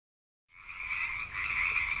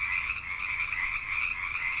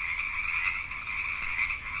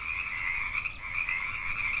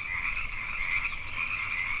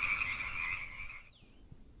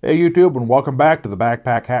Hey YouTube, and welcome back to the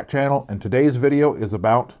Backpack Hack channel, and today's video is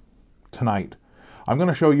about tonight. I'm going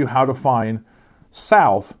to show you how to find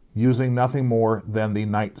south using nothing more than the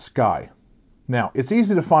night sky. Now, it's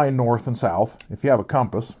easy to find north and south if you have a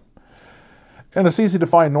compass, and it's easy to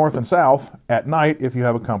find north and south at night if you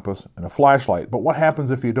have a compass and a flashlight. But what happens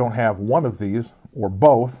if you don't have one of these, or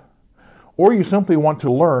both, or you simply want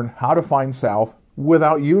to learn how to find south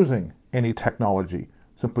without using any technology?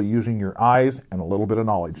 Simply using your eyes and a little bit of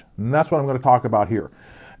knowledge. And that's what I'm going to talk about here.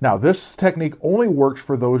 Now, this technique only works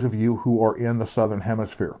for those of you who are in the southern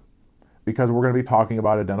hemisphere, because we're going to be talking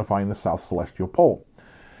about identifying the south celestial pole.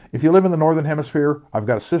 If you live in the northern hemisphere, I've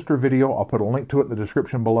got a sister video. I'll put a link to it in the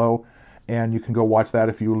description below, and you can go watch that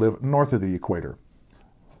if you live north of the equator.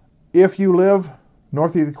 If you live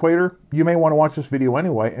north of the equator, you may want to watch this video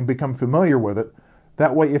anyway and become familiar with it.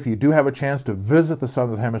 That way, if you do have a chance to visit the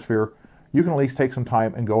southern hemisphere, you can at least take some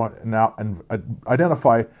time and go out and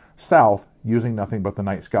identify south using nothing but the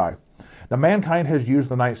night sky. Now, mankind has used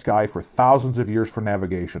the night sky for thousands of years for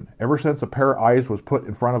navigation. Ever since a pair of eyes was put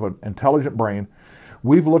in front of an intelligent brain,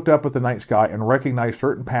 we've looked up at the night sky and recognized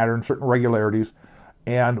certain patterns, certain regularities,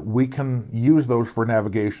 and we can use those for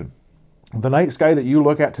navigation. The night sky that you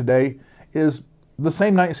look at today is the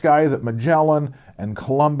same night sky that Magellan and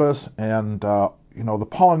Columbus and the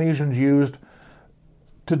Polynesians used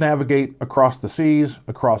to navigate across the seas,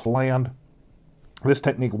 across land. This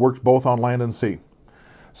technique works both on land and sea.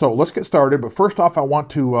 So let's get started. But first off, I want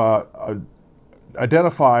to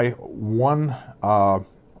identify one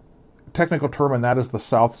technical term, and that is the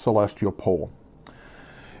south celestial pole.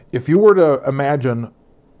 If you were to imagine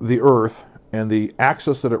the Earth and the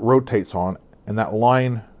axis that it rotates on, and that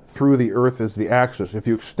line through the Earth is the axis, if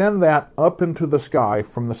you extend that up into the sky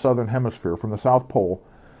from the southern hemisphere, from the South Pole,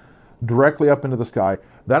 directly up into the sky,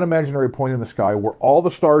 that imaginary point in the sky where all the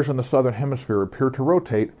stars in the southern hemisphere appear to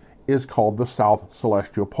rotate is called the south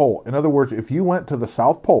celestial pole. In other words, if you went to the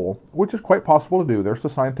South Pole, which is quite possible to do, there's the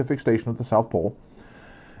scientific station at the South Pole,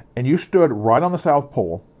 and you stood right on the South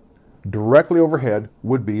Pole, directly overhead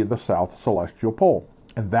would be the south celestial pole.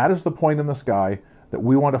 And that is the point in the sky that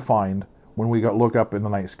we want to find when we look up in the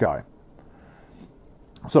night sky.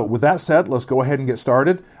 So with that said, let's go ahead and get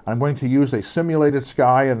started. I'm going to use a simulated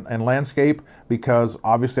sky and landscape because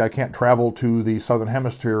obviously I can't travel to the southern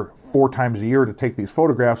hemisphere 4 times a year to take these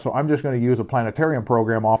photographs, so I'm just going to use a planetarium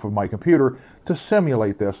program off of my computer to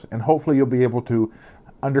simulate this, and hopefully you'll be able to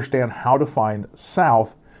understand how to find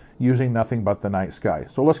south using nothing but the night sky.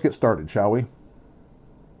 So let's get started, shall we?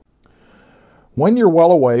 When you're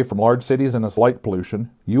well away from large cities and its light pollution,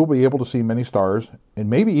 you'll be able to see many stars, and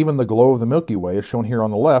maybe even the glow of the Milky Way as shown here on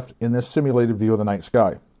the left in this simulated view of the night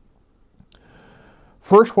sky.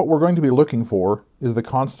 First, what we're going to be looking for is the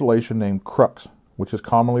constellation named Crux, which is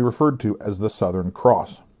commonly referred to as the Southern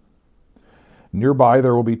Cross. Nearby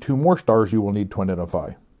there will be 2 more stars you will need to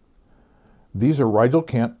identify. These are Rigel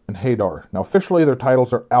Kent and Hadar. Now officially their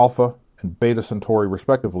titles are Alpha and Beta Centauri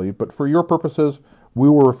respectively, but for your purposes we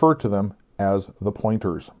will refer to them as the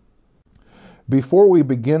pointers. Before we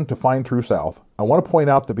begin to find true south, I want to point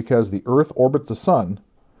out that because the Earth orbits the Sun,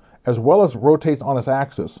 as well as rotates on its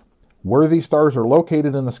axis, where these stars are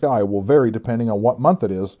located in the sky will vary depending on what month it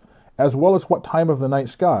is, as well as what time of the night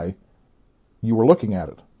sky you were looking at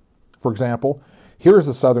it. For example, here is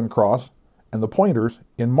the Southern Cross and the pointers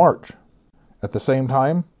in March. At the same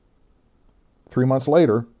time, 3 months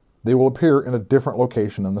later, they will appear in a different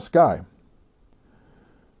location in the sky.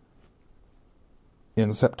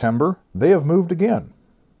 In September, they have moved again,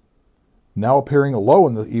 now appearing low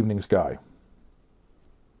in the evening sky.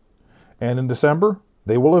 And in December,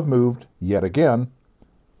 they will have moved yet again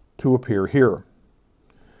to appear here.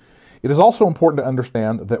 It is also important to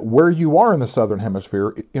understand that where you are in the southern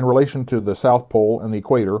hemisphere in relation to the South Pole and the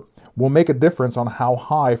equator will make a difference on how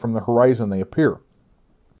high from the horizon they appear.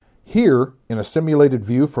 Here, in a simulated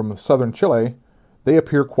view from southern Chile, they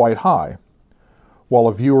appear quite high, while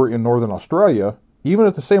a viewer in northern Australia, even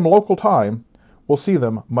at the same local time, will see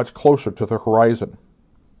them much closer to the horizon.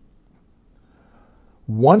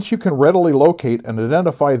 Once you can readily locate and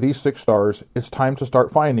identify these 6 stars, it's time to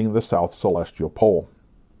start finding the south celestial pole.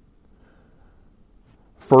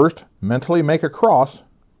 First, mentally make a cross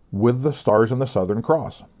with the stars in the Southern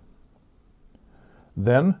Cross.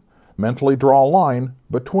 Then, mentally draw a line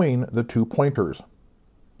between the 2 pointers.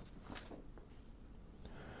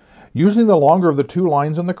 Using the longer of the 2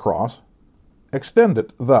 lines in the cross, extend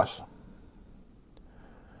it thus.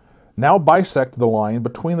 Now bisect the line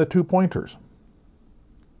between the 2 pointers,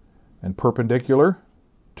 and perpendicular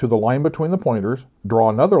to the line between the pointers, draw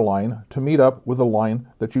another line to meet up with the line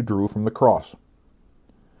that you drew from the cross.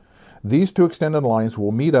 These two extended lines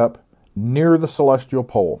will meet up near the celestial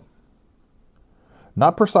pole.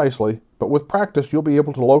 Not precisely, but with practice you'll be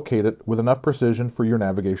able to locate it with enough precision for your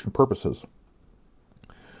navigation purposes.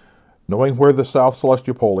 Knowing where the south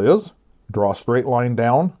celestial pole is, draw a straight line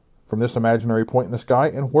down from this imaginary point in the sky,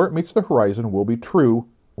 and where it meets the horizon will be true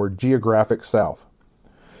or geographic south.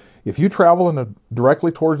 If you travel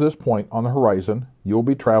directly towards this point on the horizon, you'll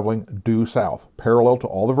be traveling due south, parallel to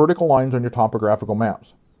all the vertical lines on your topographical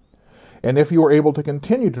maps. And if you are able to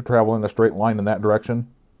continue to travel in a straight line in that direction,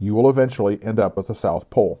 you will eventually end up at the South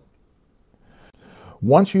Pole.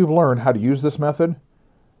 Once you've learned how to use this method,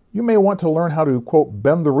 you may want to learn how to, quote,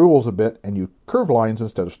 bend the rules a bit and use curved lines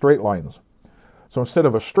instead of straight lines. So instead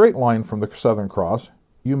of a straight line from the Southern Cross,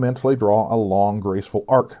 you mentally draw a long, graceful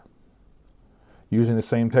arc. Using the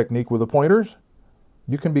same technique with the pointers,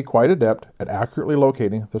 you can be quite adept at accurately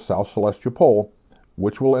locating the South Celestial Pole,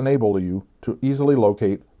 which will enable you to easily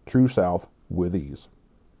locate true south with ease.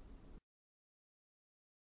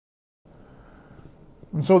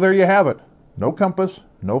 And so there you have it. No compass,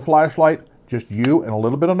 no flashlight, just you and a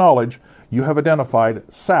little bit of knowledge. You have identified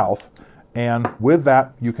south, and with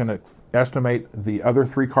that you can estimate the other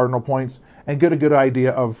three cardinal points and get a good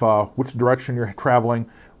idea of which direction you're traveling,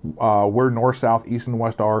 where north, south, east, and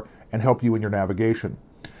west are, and help you in your navigation.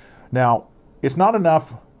 Now, it's not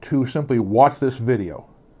enough to simply watch this video.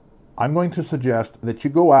 I'm going to suggest that you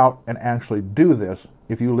go out and actually do this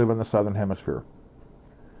if you live in the southern hemisphere.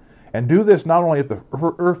 And do this not only at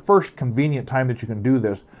the first convenient time that you can do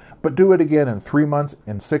this, but do it again in 3 months,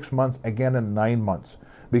 in 6 months, again in 9 months.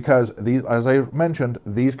 Because, these, as I mentioned,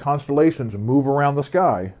 these constellations move around the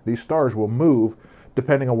sky. These stars will move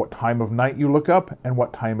depending on what time of night you look up and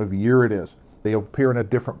what time of year it is. They appear in a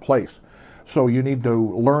different place. So you need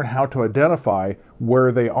to learn how to identify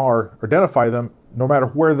where they are, identify them no matter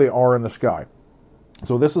where they are in the sky.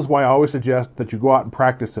 So this is why I always suggest that you go out and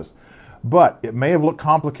practice this. But it may have looked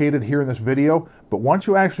complicated here in this video, but once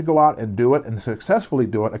you actually go out and do it and successfully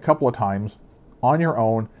do it a couple of times on your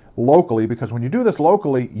own, locally, because when you do this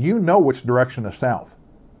locally, you know which direction is south.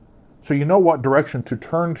 So you know what direction to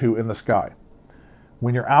turn to in the sky.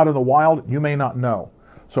 When you're out in the wild, you may not know.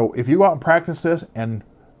 So if you go out and practice this and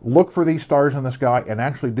look for these stars in the sky and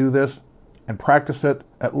actually do this and practice it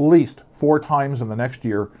at least 4 times in the next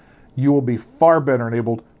year, you will be far better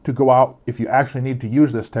enabled to go out if you actually need to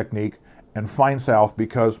use this technique and find south,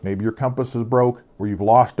 because maybe your compass is broke or you've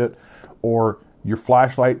lost it, or your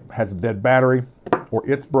flashlight has a dead battery, or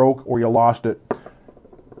it's broke or you lost it.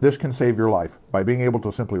 This can save your life by being able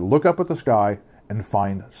to simply look up at the sky and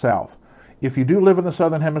find south. If you do live in the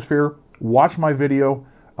southern hemisphere, watch my video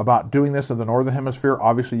about doing this in the northern hemisphere.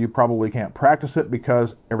 Obviously you probably can't practice it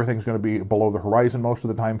because everything's going to be below the horizon most of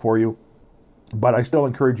the time for you. But I still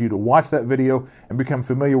encourage you to watch that video and become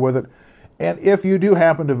familiar with it. And if you do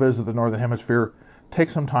happen to visit the northern hemisphere, take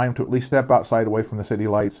some time to at least step outside away from the city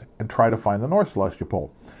lights and try to find the north celestial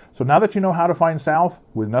pole. So now that you know how to find south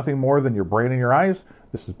with nothing more than your brain and your eyes,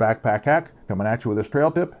 this is Backpack Hack coming at you with this trail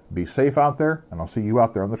tip. Be safe out there, and I'll see you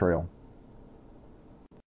out there on the trail.